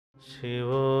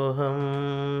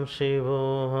Shivoham,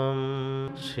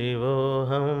 Shivoham,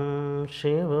 Shivoham,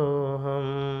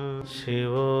 Shivoham,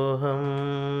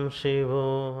 Shivoham,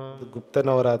 Shivoham. The Gupta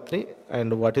Navaratri,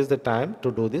 and what is the time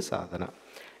to do this sadhana?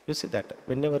 You see that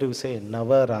whenever you say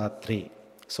Navaratri,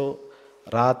 so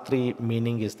Ratri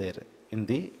meaning is there in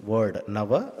the word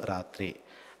Navaratri.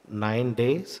 9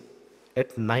 days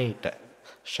at night,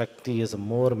 Shakti is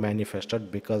more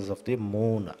manifested because of the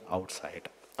moon outside.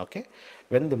 Okay,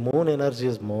 when the moon energy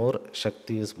is more,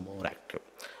 Shakti is more active.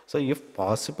 So if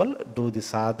possible, do the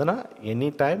sadhana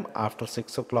anytime after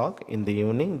 6 o'clock in the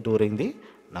evening during the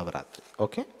Navaratri.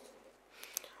 Okay.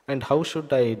 And how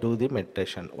should I do the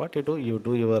meditation? What you do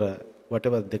your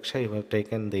whatever Deeksha you have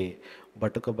taken, the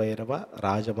Batuka Bhairava,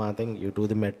 Rajamatangi, you do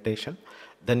the meditation.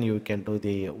 Then you can do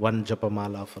the one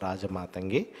Japamala of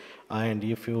Rajamatangi. And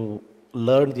if you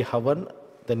learn the Havan,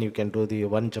 then you can do the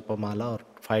one Japamala or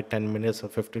 5-10 minutes or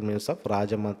 15 minutes of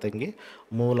Rajamatangi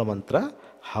Moola Mantra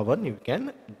Havan, you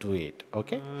can do it.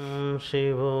 Okay.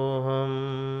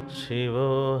 Shivoham,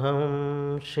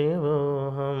 Shivoham,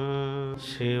 Shivoham,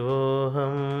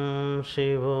 Shivoham,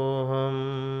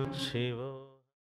 Shivoham, Shivoham.